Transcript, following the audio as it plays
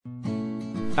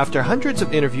After hundreds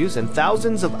of interviews and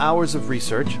thousands of hours of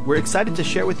research, we're excited to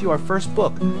share with you our first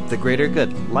book, The Greater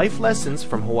Good, Life Lessons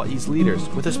from Hawaii's Leaders,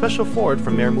 with a special foreword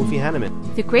from Mayor Mufi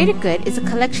Hanneman. The Greater Good is a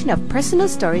collection of personal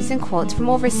stories and quotes from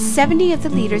over 70 of the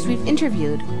leaders we've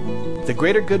interviewed. The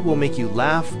Greater Good will make you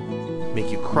laugh, make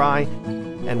you cry,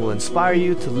 and will inspire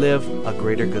you to live a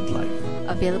greater good life.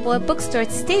 Available at bookstores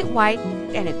statewide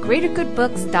and at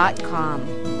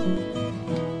greatergoodbooks.com.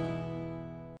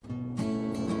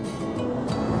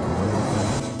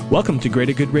 Welcome to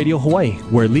Greater Good Radio Hawaii,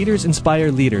 where leaders inspire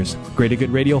leaders. Greater Good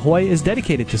Radio Hawaii is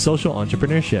dedicated to social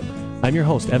entrepreneurship. I'm your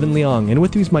host, Evan Leong, and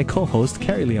with me is my co-host,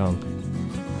 Carrie Leong.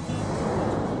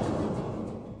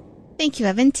 Thank you,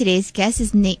 Evan. Today's guest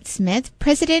is Nate Smith,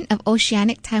 president of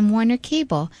Oceanic Time Warner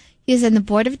Cable. He is on the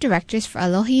board of directors for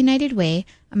Aloha United Way,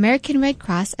 American Red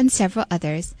Cross, and several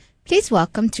others. Please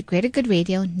welcome to Greater Good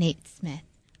Radio, Nate Smith.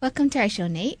 Welcome to our show,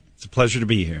 Nate. It's a pleasure to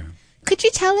be here. Could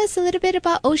you tell us a little bit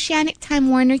about Oceanic Time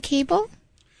Warner Cable?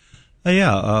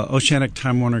 Oceanic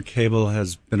Time Warner Cable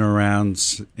has been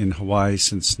around in Hawaii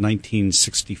since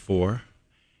 1964,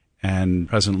 and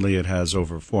presently it has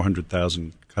over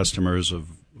 400,000 customers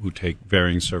who take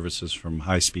varying services from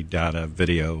high-speed data,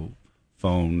 video,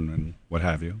 phone, and what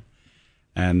have you.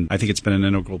 And I think it's been an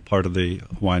integral part of the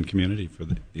Hawaiian community for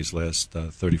these last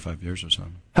 35 years or so.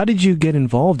 How did you get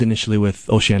involved initially with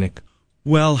Oceanic?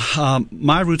 Well,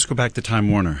 my roots go back to Time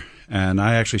Warner, and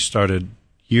I actually started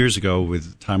years ago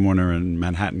with Time Warner and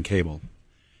Manhattan Cable.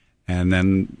 And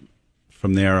then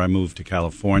from there I moved to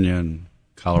California and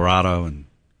Colorado and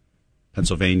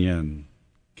Pennsylvania and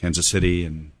Kansas City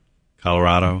and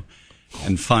Colorado.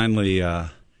 And finally, in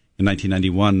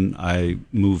 1991, I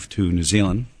moved to New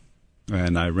Zealand,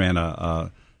 and I ran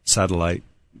a satellite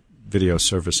video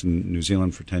service in New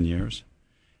Zealand for 10 years.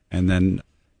 And then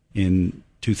in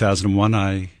 2001,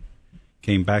 I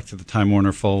came back to the Time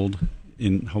Warner fold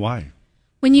in Hawaii.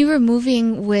 When you were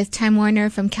moving with Time Warner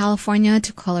from California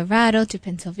to Colorado to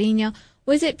Pennsylvania,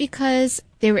 was it because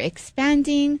they were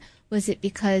expanding? Was it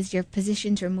because your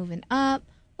positions were moving up?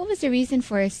 What was the reason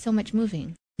for so much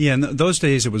moving? Yeah, in those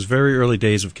days, it was very early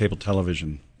days of cable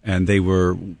television, and they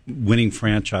were winning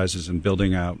franchises and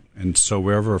building out. And so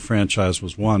wherever a franchise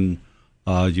was won,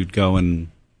 you'd go and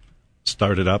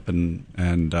start it up, and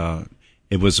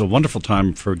it was a wonderful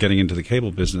time for getting into the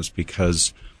cable business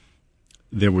because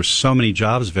there were so many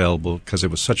jobs available because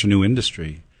it was such a new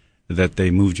industry that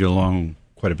they moved you along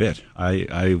quite a bit.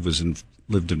 I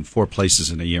lived in 4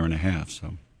 places in a year and a half.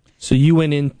 So you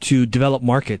went in to develop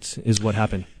markets is what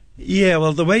happened. Yeah,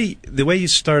 well, the way you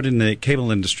start in the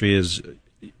cable industry is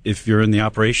if you're in the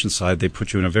operations side, they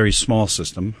put you in a very small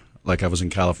system, like I was in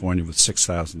California with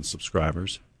 6,000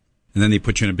 subscribers. And then they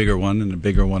put you in a bigger one and a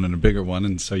bigger one and a bigger one,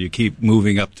 and so you keep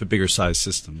moving up to bigger size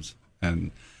systems.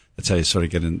 And that's how you sort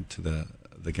of get into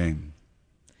the game.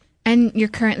 And you're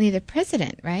currently the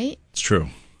president, right? It's true.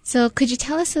 So could you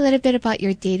tell us a little bit about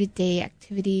your day-to-day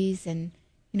activities and,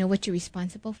 what you're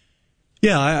responsible for?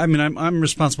 Yeah, I'm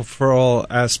responsible for all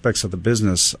aspects of the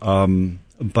business,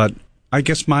 but I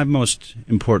guess my most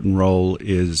important role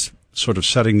is sort of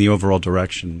setting the overall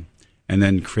direction and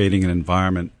then creating an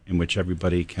environment in which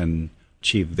everybody can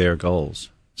achieve their goals.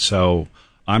 So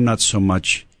I'm not so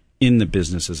much in the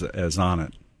business as on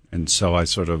it. And so I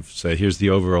sort of say, here's the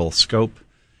overall scope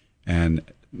and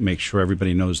make sure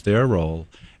everybody knows their role.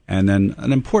 And then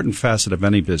an important facet of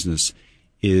any business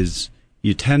is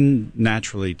you tend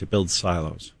naturally to build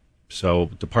silos. So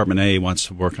Department A wants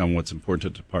to work on what's important to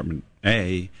Department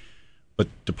A, but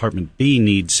Department B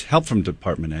needs help from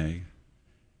Department A.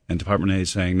 And Department A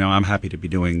is saying, no, I'm happy to be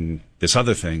doing this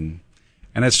other thing.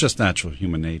 And it's just natural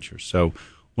human nature. So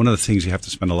one of the things you have to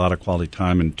spend a lot of quality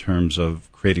time in terms of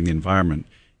creating the environment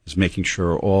is making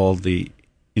sure all the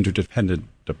interdependent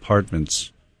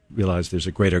departments realize there's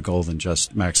a greater goal than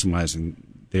just maximizing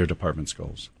their department's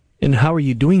goals. And how are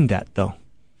you doing that, though?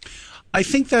 I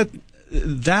think that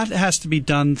has to be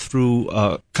done through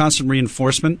constant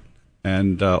reinforcement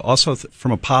and also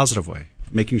from a positive way.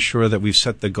 Making sure that we've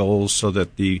set the goals so that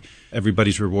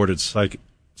everybody's rewarded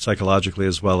psychologically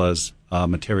as well as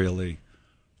materially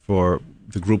for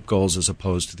the group goals as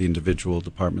opposed to the individual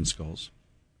department's goals.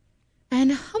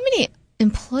 And how many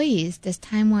employees does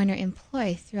Time Warner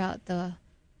employ throughout the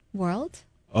world?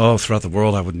 Oh, throughout the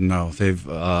world, I wouldn't know.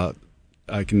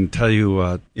 I can tell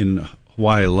you in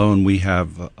Hawaii alone, we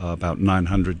have about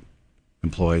 900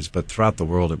 employees, but throughout the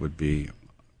world, it would be,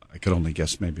 I could only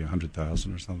guess maybe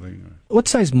 100,000 or something. What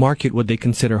size market would they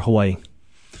consider Hawaii?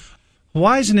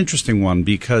 Hawaii is an interesting one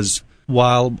because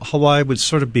while Hawaii would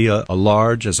sort of be a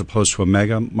large as opposed to a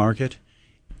mega market,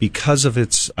 because of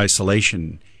its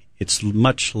isolation, it's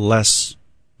much less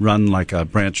run like a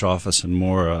branch office and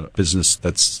more a business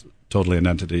that's totally an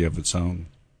entity of its own.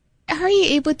 How are you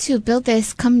able to build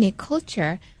this company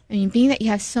culture? I mean, being that you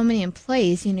have so many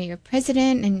employees, you're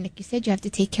president, and like you said, you have to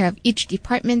take care of each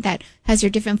department that has their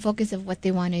different focus of what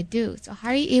they want to do. So how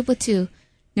are you able to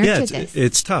nurture this?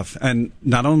 It's tough. And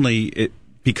not only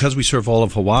because we serve all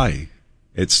of Hawaii,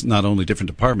 it's not only different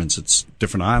departments, it's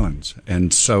different islands.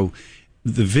 And so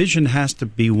the vision has to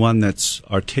be one that's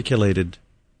articulated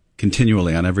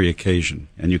continually on every occasion.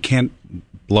 And you can't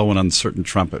blow an uncertain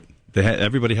trumpet.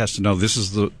 Everybody has to know this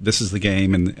is the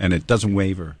game, and it doesn't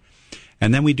waver.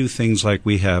 And then we do things like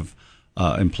we have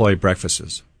employee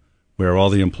breakfasts, where all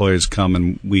the employees come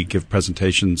and we give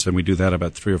presentations, and we do that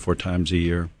about 3 or 4 times a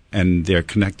year. And they're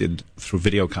connected through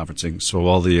video conferencing, so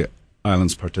all the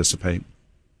islands participate.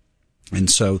 And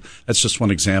so that's just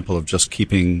one example of just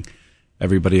keeping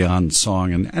everybody on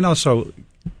song and also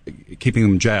keeping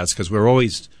them jazzed, because we're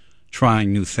always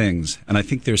trying new things. And I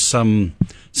think there's something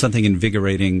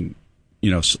invigorating,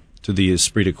 to the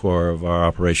esprit de corps of our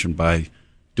operation by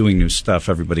doing new stuff.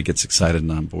 Everybody gets excited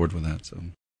and on board with that. So,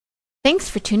 thanks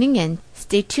for tuning in.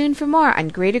 Stay tuned for more on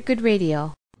Greater Good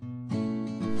Radio.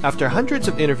 After hundreds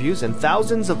of interviews and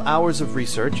thousands of hours of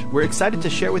research, we're excited to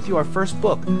share with you our first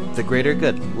book, The Greater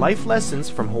Good, Life Lessons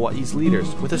from Hawaii's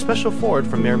Leaders, with a special foreword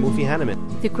from Mayor Mufi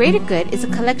Hanneman. The Greater Good is a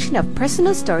collection of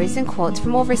personal stories and quotes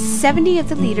from over 70 of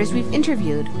the leaders we've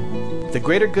interviewed. The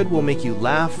Greater Good will make you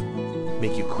laugh,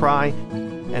 make you cry,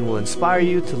 and will inspire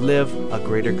you to live a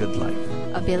greater good life.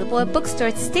 Available at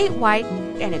bookstores statewide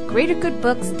and at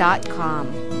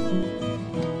greatergoodbooks.com.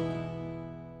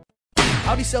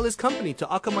 How'd he sell his company to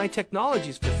Akamai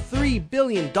Technologies for $3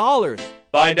 billion?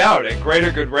 Find out at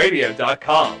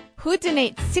greatergoodradio.com. Who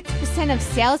donates 6% of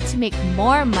sales to make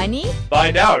more money?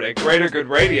 Find out at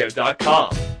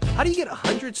greatergoodradio.com. How do you get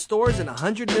 100 stores and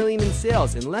 $100 million in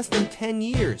sales in less than 10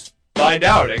 years? Find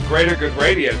out at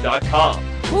greatergoodradio.com.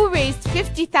 Who raised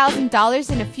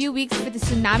 $50,000 in a few weeks for the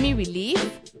tsunami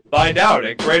relief? Find out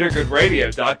at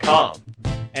greatergoodradio.com.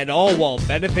 And all while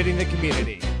benefiting the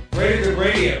community.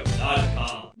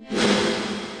 greatergoodradio.com.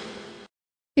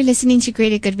 You're listening to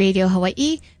Greater Good Radio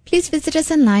Hawaii. Please visit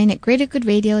us online at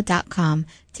greatergoodradio.com.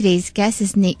 Today's guest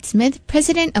is Nate Smith,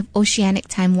 president of Oceanic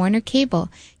Time Warner Cable.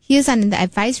 He is on the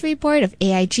advisory board of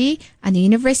AIG and the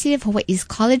University of Hawaii's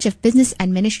College of Business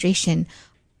Administration.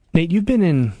 Nate, you've been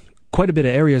in quite a bit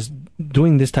of areas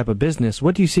doing this type of business.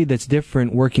 What do you see that's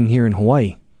different working here in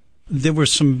Hawaii? There were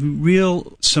some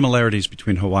real similarities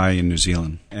between Hawaii and New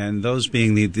Zealand, and those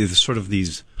being the sort of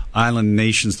these island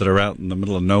nations that are out in the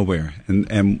middle of nowhere.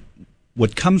 And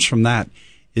what comes from that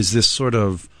is this sort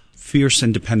of fierce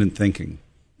independent thinking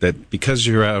that because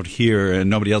you're out here and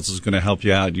nobody else is going to help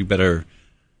you out, you better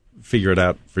figure it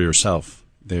out for yourself.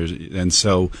 And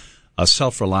so a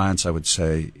self-reliance, I would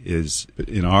say, is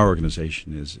in our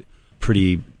organization is a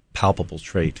pretty palpable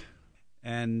trait.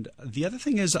 And the other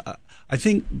thing is, I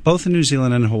think both in New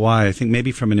Zealand and Hawaii, I think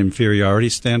maybe from an inferiority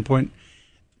standpoint,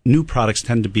 new products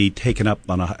tend to be taken up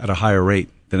at a higher rate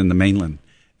than in the mainland.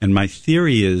 And my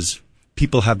theory is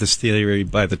people have this theory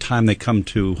by the time they come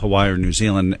to Hawaii or New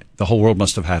Zealand, the whole world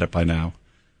must have had it by now.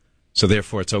 So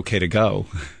therefore, it's okay to go.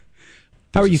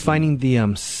 How are you finding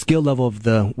the skill level of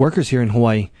the workers here in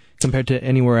Hawaii compared to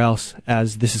anywhere else,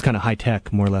 as this is kind of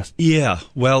high-tech, more or less? Yeah,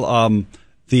 well,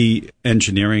 the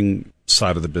engineering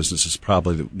side of the business is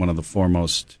probably one of the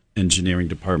foremost engineering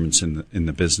departments in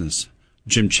the business.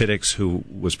 Jim Chittix, who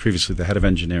was previously the head of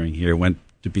engineering here, went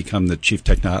to become the chief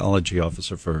technology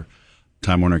officer for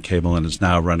Time Warner Cable and is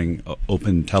now running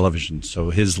Open Television. So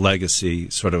his legacy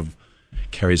sort of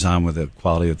carries on with the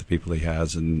quality of the people he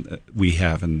has and we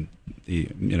have, and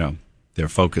their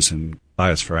focus and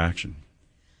bias for action.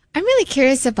 I'm really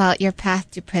curious about your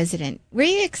path to president. Were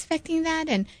you expecting that?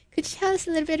 And could you tell us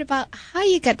a little bit about how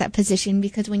you got that position?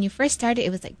 Because when you first started, it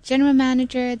was like general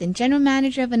manager, then general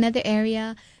manager of another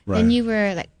area. Right. Then you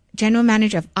were like general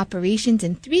manager of operations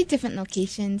in 3 different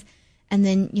locations. And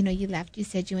then, you left. You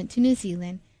said you went to New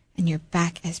Zealand and you're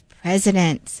back as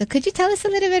president. So could you tell us a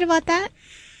little bit about that?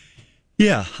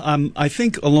 Yeah, I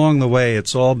think along the way,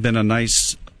 it's all been a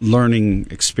nice learning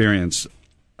experience.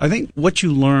 I think what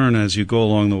you learn as you go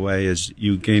along the way is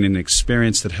you gain an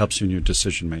experience that helps you in your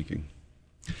decision making.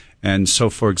 And so,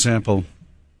 for example,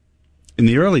 in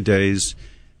the early days,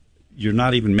 you're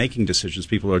not even making decisions.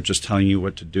 People are just telling you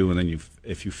what to do, and then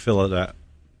if you fill it out,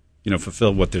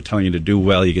 fulfill what they're telling you to do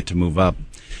well, you get to move up.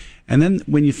 And then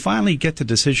when you finally get to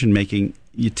decision making,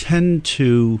 you tend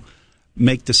to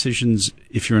make decisions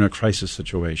if you're in a crisis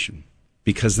situation,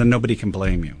 because then nobody can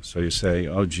blame you. So you say,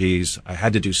 oh, geez, I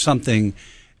had to do something.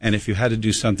 And if you had to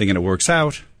do something and it works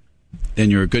out, then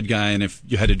you're a good guy, and if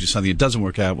you had to do something that doesn't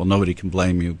work out, well, nobody can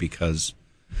blame you because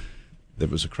there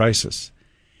was a crisis.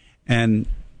 And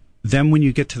then when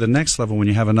you get to the next level, when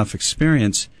you have enough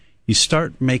experience, you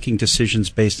start making decisions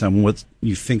based on what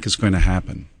you think is going to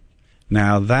happen.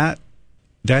 Now, that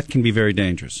can be very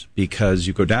dangerous because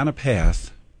you go down a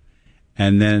path,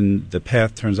 and then the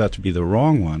path turns out to be the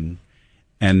wrong one,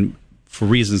 and for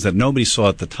reasons that nobody saw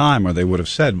at the time, or they would have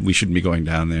said, we shouldn't be going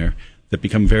down there, that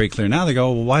become very clear. Now they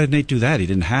go, well, why did Nate do that? He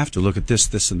didn't have to. Look at this,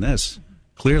 this, and this.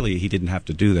 Clearly, he didn't have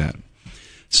to do that.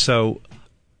 So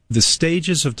the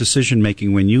stages of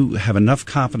decision-making, when you have enough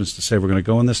confidence to say, we're going to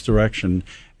go in this direction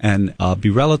and be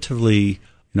relatively,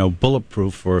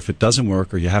 bulletproof, or if it doesn't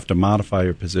work or you have to modify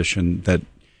your position, that,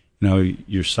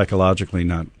 you're psychologically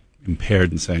not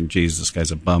impaired in saying, geez, this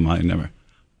guy's a bum.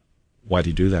 Why'd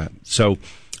he do that? So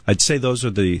I'd say those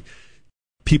are the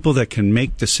people that can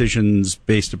make decisions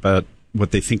based about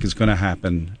what they think is going to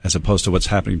happen as opposed to what's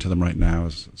happening to them right now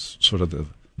is sort of the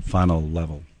final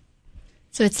level.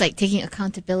 So it's like taking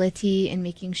accountability and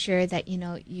making sure that,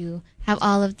 you have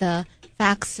all of the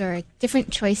facts or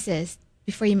different choices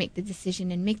before you make the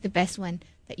decision and make the best one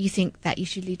that you think that you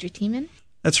should lead your team in?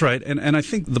 That's right. And I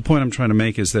think the point I'm trying to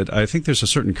make is that I think there's a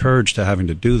certain courage to having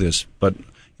to do this, but,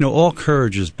 all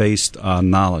courage is based on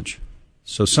knowledge.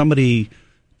 So somebody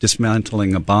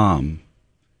dismantling a bomb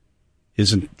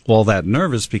isn't all that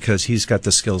nervous because he's got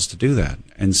the skills to do that.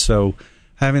 And so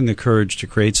having the courage to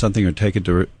create something or take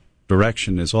a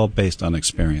direction is all based on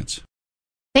experience.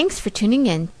 Thanks for tuning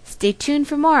in. Stay tuned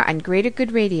for more on Greater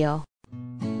Good Radio.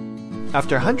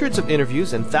 After hundreds of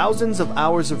interviews and thousands of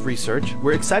hours of research,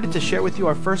 we're excited to share with you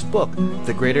our first book,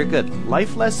 The Greater Good,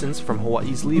 Life Lessons from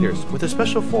Hawaii's Leaders, with a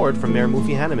special foreword from Mayor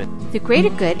Mufi Hanneman. The Greater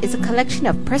Good is a collection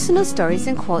of personal stories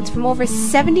and quotes from over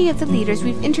 70 of the leaders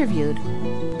we've interviewed.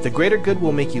 The Greater Good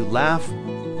will make you laugh,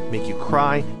 make you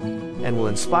cry, and will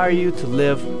inspire you to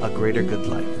live a greater good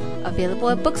life. Available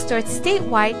at bookstores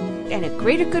statewide and at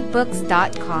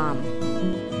greatergoodbooks.com.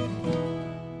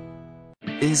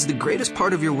 Is the greatest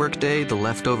part of your workday the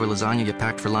leftover lasagna you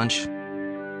packed for lunch?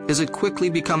 Is it quickly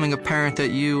becoming apparent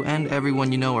that you and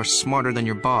everyone you know are smarter than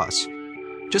your boss?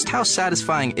 Just how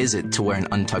satisfying is it to wear an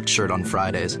untucked shirt on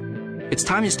Fridays? It's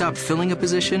time you stopped filling a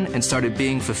position and started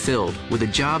being fulfilled with a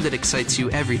job that excites you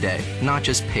every day, not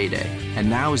just payday. And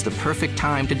now is the perfect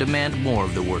time to demand more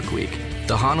of the work week.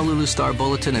 The Honolulu Star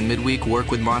Bulletin and Midweek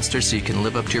work with Monster so you can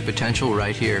live up to your potential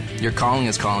right here. Your calling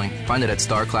is calling. Find it at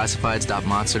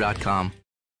starclassifieds.monster.com.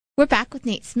 We're back with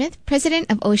Nate Smith,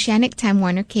 president of Oceanic Time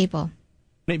Warner Cable.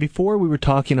 Nate, before we were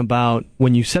talking about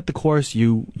when you set the course,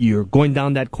 you're going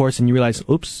down that course and you realize,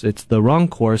 oops, it's the wrong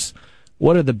course.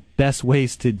 What are the best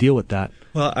ways to deal with that?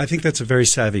 Well, I think that's a very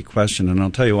savvy question, and I'll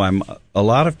tell you why. A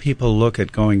lot of people look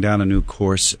at going down a new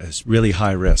course as really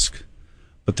high risk,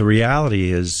 but the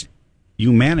reality is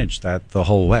you manage that the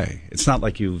whole way. It's not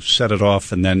like you set it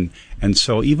off and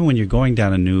so even when you're going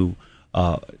down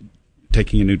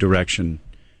taking a new direction,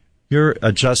 you're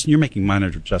making minor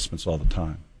adjustments all the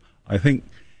time. I think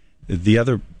the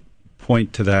other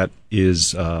point to that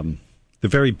is the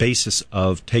very basis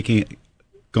of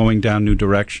going down new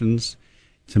directions.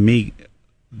 To me,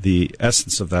 the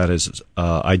essence of that is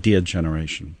idea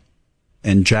generation.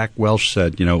 And Jack Welch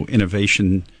said,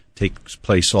 innovation takes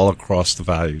place all across the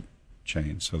value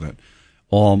chain so that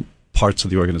all parts of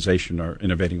the organization are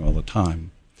innovating all the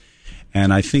time.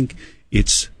 And I think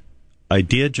it's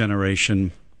idea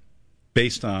generation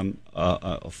based on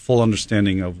a full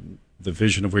understanding of the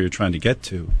vision of where you're trying to get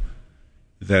to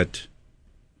that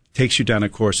takes you down a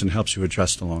course and helps you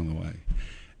adjust along the way.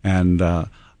 And I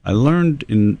learned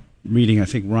in reading, I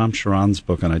think, Ram Charan's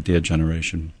book on idea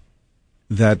generation,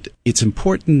 that it's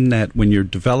important that when you're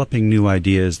developing new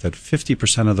ideas, that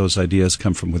 50% of those ideas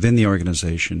come from within the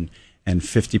organization and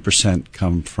 50%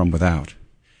 come from without.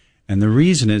 And the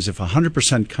reason is if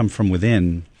 100% come from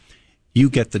within, you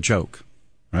get the joke,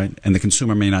 right? And the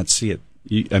consumer may not see it.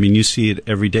 You see it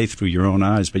every day through your own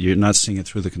eyes, but you're not seeing it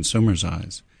through the consumer's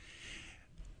eyes.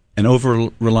 An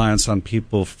over-reliance on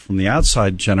people from the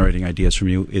outside generating ideas from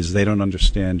you is they don't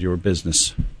understand your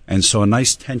business. And so a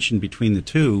nice tension between the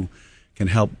two can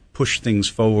help push things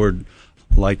forward,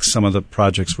 like some of the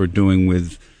projects we're doing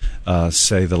with,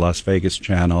 say, the Las Vegas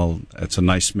channel. It's a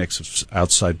nice mix of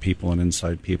outside people and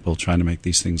inside people trying to make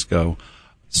these things go.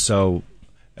 So,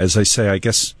 as I say, I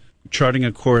guess charting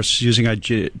a course, using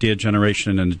idea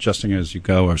generation and adjusting as you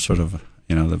go are sort of,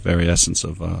 the very essence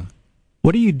of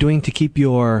What are you doing to keep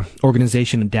your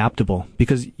organization adaptable?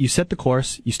 Because you set the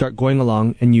course, you start going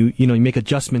along, and you make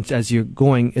adjustments as you're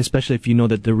going, especially if you know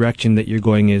the direction that you're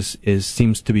going is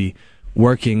seems to be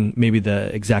working. Maybe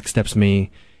the exact steps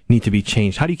may need to be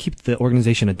changed? How do you keep the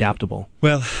organization adaptable?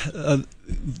 Well,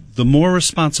 the more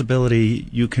responsibility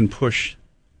you can push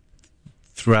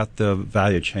throughout the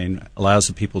value chain allows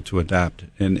the people to adapt.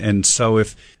 And so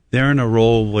if they're in a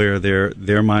role where their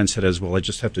mindset is, well, I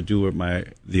just have to do what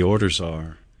the orders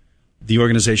are, the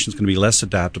organization's going to be less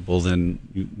adaptable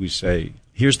than we say,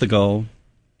 here's the goal,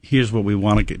 here's what we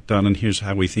want to get done, and here's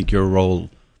how we think your role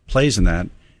plays in that.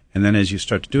 And then as you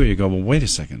start to do it, you go, well, wait a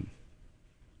second.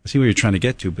 I see where you're trying to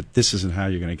get to, but this isn't how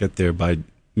you're going to get there by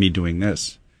me doing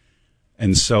this.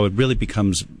 And so it really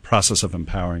becomes a process of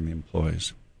empowering the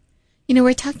employees. You know,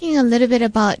 we're talking a little bit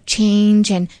about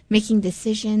change and making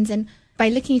decisions. And by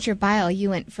looking at your bio, you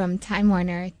went from Time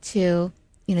Warner to,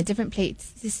 different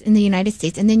places in the United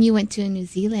States, and then you went to New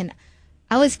Zealand.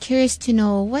 I was curious to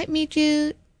know what made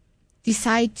you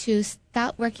decide to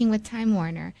stop working with Time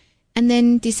Warner and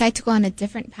then decide to go on a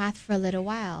different path for a little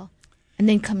while and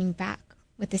then coming back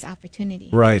with this opportunity.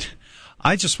 Right.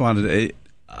 I just wanted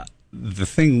the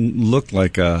thing looked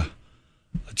like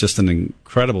just an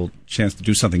incredible chance to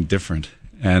do something different.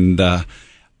 And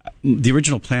the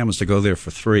original plan was to go there for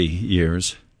 3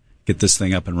 years, get this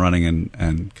thing up and running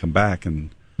and come back.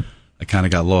 And I kind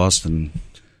of got lost. And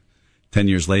 10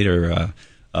 years later,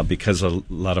 because a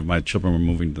lot of my children were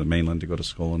moving to the mainland to go to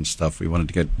school and stuff, we wanted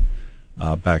to get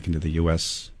back into the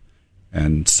U.S.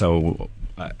 And so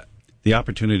the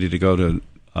opportunity to go to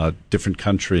a different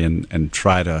country and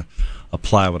try to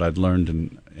apply what I'd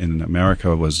learned in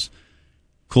America was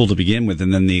cool to begin with.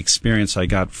 And then the experience I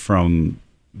got from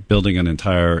building an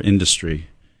entire industry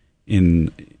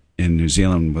in New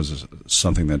Zealand was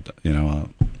something that,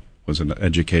 was an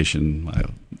education.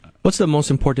 What's the most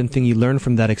important thing you learned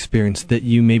from that experience that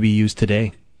you maybe use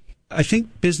today? I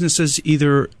think businesses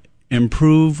either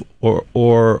improve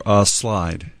or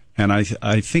slide. And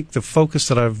I think the focus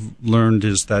that I've learned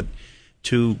is that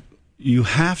you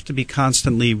have to be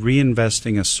constantly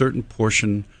reinvesting a certain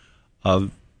portion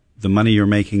of the money you're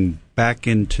making back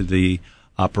into the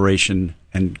operation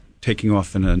and taking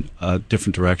off in a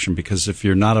different direction. Because if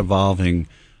you're not evolving,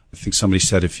 I think somebody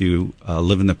said, if you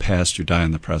live in the past, you die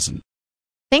in the present.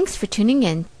 Thanks for tuning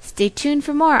in. Stay tuned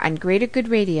for more on Greater Good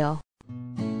Radio.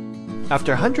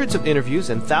 After hundreds of interviews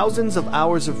and thousands of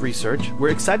hours of research, we're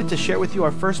excited to share with you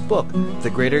our first book, The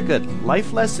Greater Good,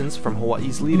 Life Lessons from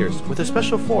Hawaii's Leaders, with a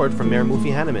special foreword from Mayor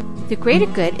Mufi Hanneman. The Greater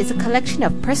Good is a collection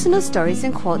of personal stories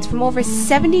and quotes from over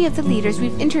 70 of the leaders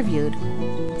we've interviewed.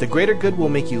 The Greater Good will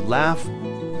make you laugh,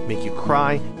 make you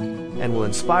cry, and will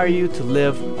inspire you to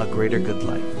live a greater good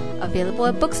life. Available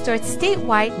at bookstores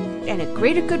statewide and at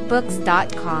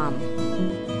greatergoodbooks.com.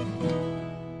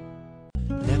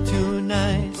 Neptune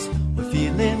nights, we're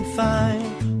feeling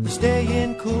fine. We're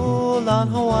staying cool on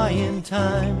Hawaiian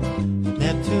time.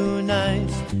 Neptune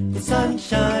nights, it's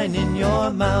sunshine in your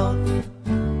mouth.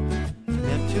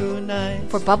 Neptune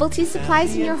nights. For bubble tea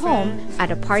supplies in your home,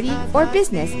 at a party, or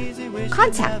business,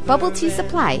 contact Bubble Tea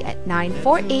Supply at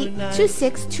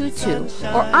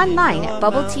 948-2622 or online at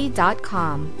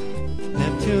bubbletea.com.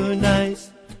 Neptune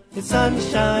nights, it's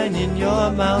sunshine in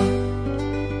your mouth.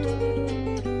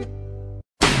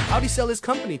 How'd he sell his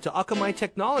company to Akamai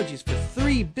Technologies for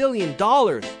 $3 billion?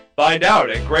 Find out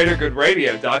at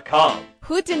greatergoodradio.com.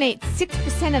 Who donates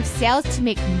 6% of sales to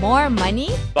make more money?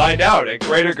 Find out at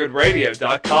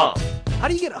greatergoodradio.com. How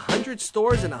do you get 100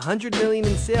 stores and $100 million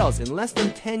in sales in less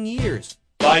than 10 years?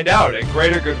 Find out at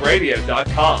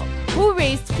greatergoodradio.com. Who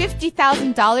raised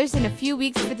 $50,000 in a few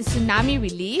weeks for the tsunami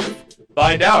relief?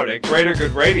 Find out at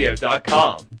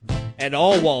greatergoodradio.com. And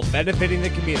all while benefiting the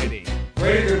community.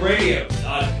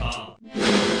 greatergoodradio.com.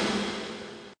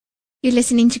 You're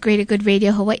listening to Greater Good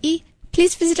Radio Hawaii.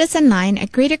 Please visit us online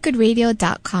at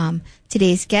greatergoodradio.com.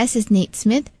 Today's guest is Nate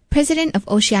Smith, president of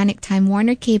Oceanic Time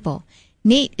Warner Cable.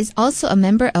 Nate is also a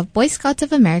member of Boy Scouts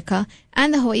of America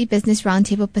and the Hawaii Business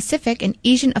Roundtable Pacific and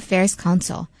Asian Affairs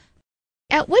Council.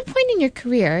 At what point in your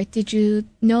career did you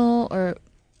know or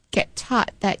get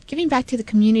taught that giving back to the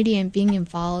community and being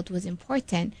involved was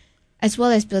important, as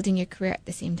well as building your career at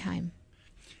the same time?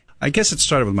 I guess it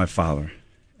started with my father.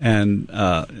 And,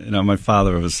 my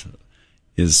father is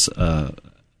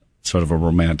sort of a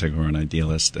romantic or an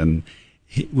idealist. And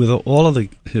with all of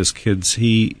his kids,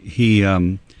 he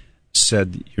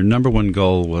said your number one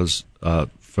goal was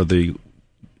for the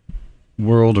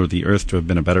world or the earth to have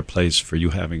been a better place for you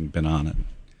having been on it.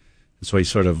 And so he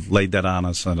sort of laid that on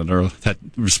us that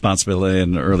responsibility at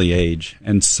an early age.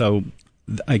 And so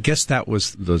I guess that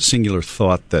was the singular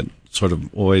thought that sort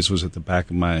of always was at the back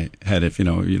of my head. If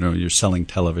you're selling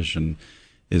television,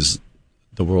 is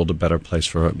the world a better place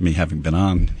for me having been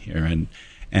on here?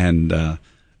 And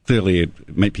clearly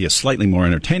it might be a slightly more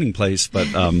entertaining place, but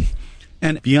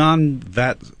And beyond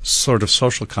that sort of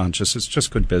social conscious, it's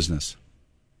just good business.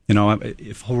 You know,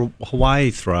 if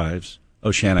Hawaii thrives,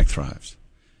 Oceanic thrives.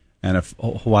 And if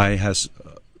Hawaii has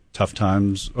tough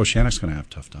times, Oceanic's going to have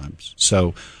tough times.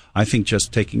 So I think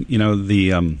just taking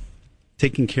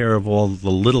care of all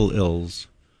the little ills,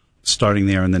 starting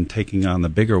there and then taking on the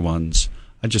bigger ones,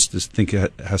 I just think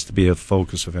it has to be a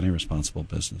focus of any responsible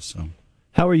business. So,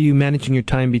 how are you managing your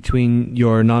time between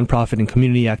your nonprofit and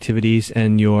community activities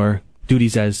and your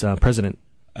duties as president?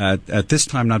 At this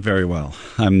time, not very well.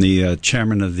 I'm the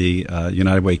chairman of the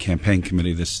United Way campaign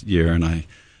committee this year, and I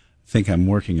think I'm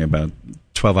working about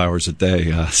 12 hours a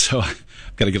day. So I've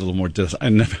got to get a little more.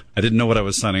 I didn't know what I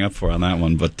was signing up for on that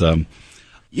one, but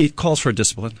it calls for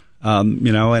discipline.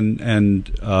 You know,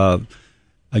 and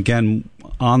again,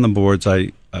 on the boards,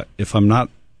 if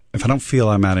I don't feel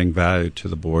I'm adding value to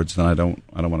the boards, then I don't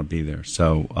want to be there.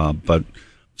 So, but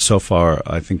so far,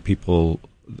 I think people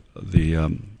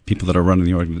that are running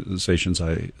the organizations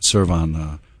I serve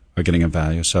on are getting a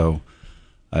value. So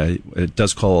it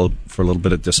does call for a little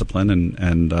bit of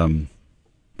discipline,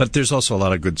 but there's also a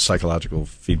lot of good psychological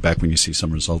feedback when you see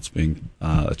some results being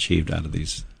achieved out of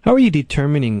these. How are you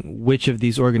determining which of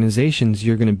these organizations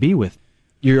you're going to be with?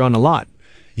 You're on a lot.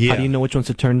 Yeah. How do you know which ones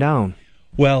to turn down?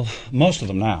 Well, most of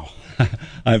them now.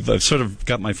 I've sort of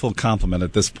got my full complement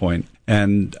at this point.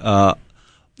 And the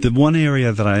one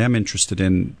area that I am interested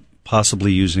in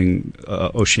possibly using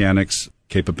Oceanic's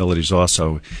capabilities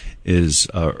also is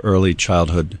early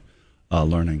childhood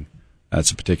learning.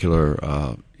 That's a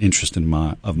particular interest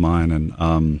of mine,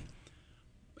 and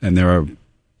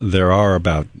there are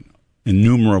about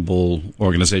innumerable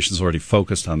organizations already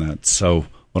focused on that. So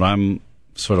what I'm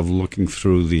sort of looking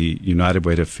through the United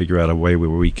Way to figure out a way where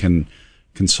we can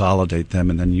consolidate them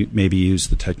and then maybe use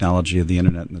the technology of the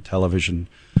internet and the television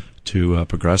to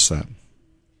progress that.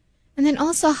 And then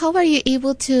also, how are you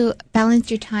able to balance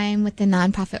your time with the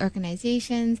nonprofit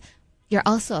organizations? You're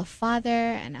also a father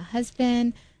and a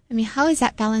husband. I mean, how is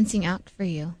that balancing out for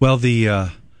you? Well,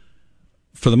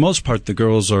 for the most part, the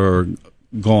girls are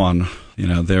gone. You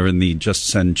know, they're in the just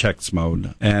send checks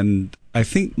mode. And I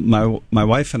think my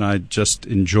wife and I just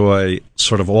enjoy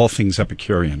sort of all things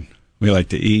Epicurean. We like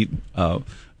to eat,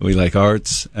 we like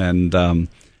arts, and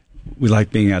we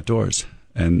like being outdoors.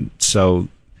 And so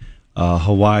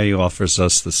Hawaii offers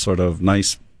us this sort of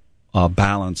nice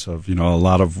balance of, you know, a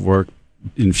lot of work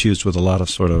infused with a lot of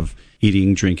sort of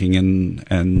eating, drinking,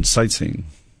 and sightseeing.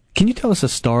 Can you tell us a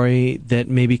story that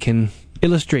maybe can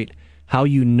illustrate how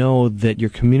you know that your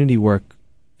community work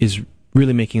is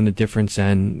really making the difference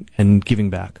and giving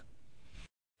back?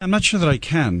 I'm not sure that I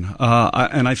can.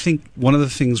 And I think one of the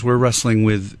things we're wrestling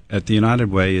with at the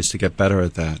United Way is to get better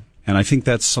at that. And I think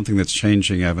that's something that's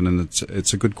changing, Evan, and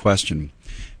it's a good question.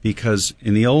 Because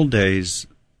in the old days,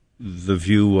 the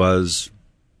view was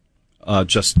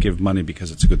just give money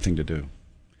because it's a good thing to do.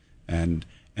 And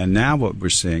now what we're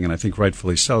seeing, and I think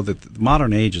rightfully so, that the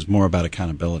modern age is more about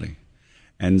accountability.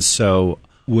 And so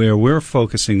where we're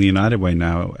focusing the United Way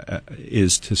now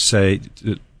is to say,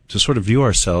 to sort of view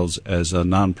ourselves as a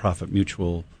nonprofit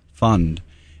mutual fund.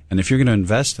 And if you're going to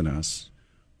invest in us,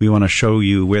 we want to show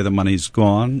you where the money's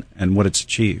gone and what it's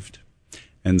achieved.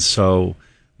 And so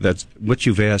that's what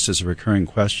you've asked is a recurring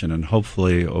question, and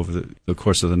hopefully over the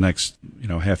course of the next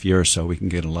half year or so, we can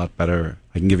get a lot better.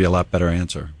 I can give you a lot better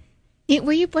answer.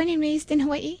 Were you born and raised in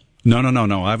Hawaii? No.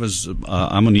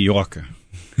 I'm a New Yorker.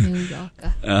 New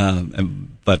Yorker.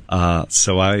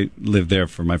 So I lived there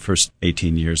for my first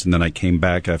 18 years, and then I came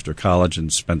back after college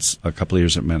and spent a couple of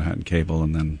years at Manhattan Cable,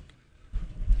 and then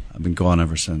I've been gone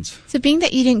ever since. So being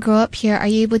that you didn't grow up here, are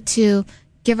you able to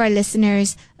give our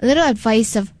listeners a little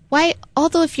advice of why,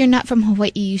 although if you're not from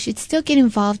Hawaii, you should still get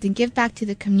involved and give back to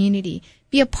the community,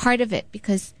 be a part of it,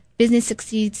 because business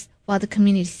succeeds while the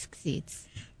community succeeds?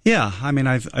 Yeah, I mean,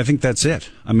 I think that's it.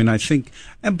 I mean,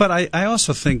 but I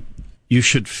also think you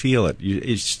should feel it.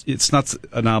 It's not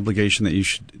an obligation that you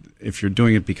should, if you're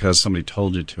doing it because somebody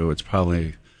told you to, it's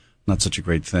probably not such a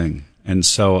great thing. And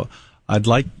so I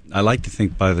like to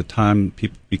think by the time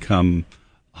people become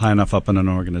high enough up in an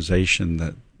organization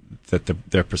that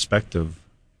their perspective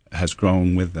has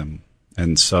grown with them,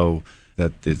 and so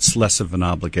that it's less of an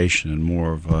obligation and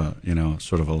more of a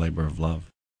sort of a labor of love.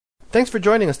 Thanks for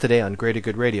joining us today on Greater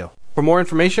Good Radio. For more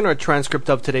information or a transcript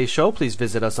of today's show, please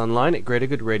visit us online at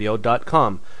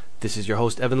greatergoodradio.com. This is your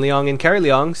host, Evan Leong and Carrie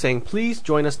Leong, saying please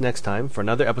join us next time for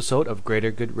another episode of Greater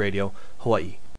Good Radio Hawaii.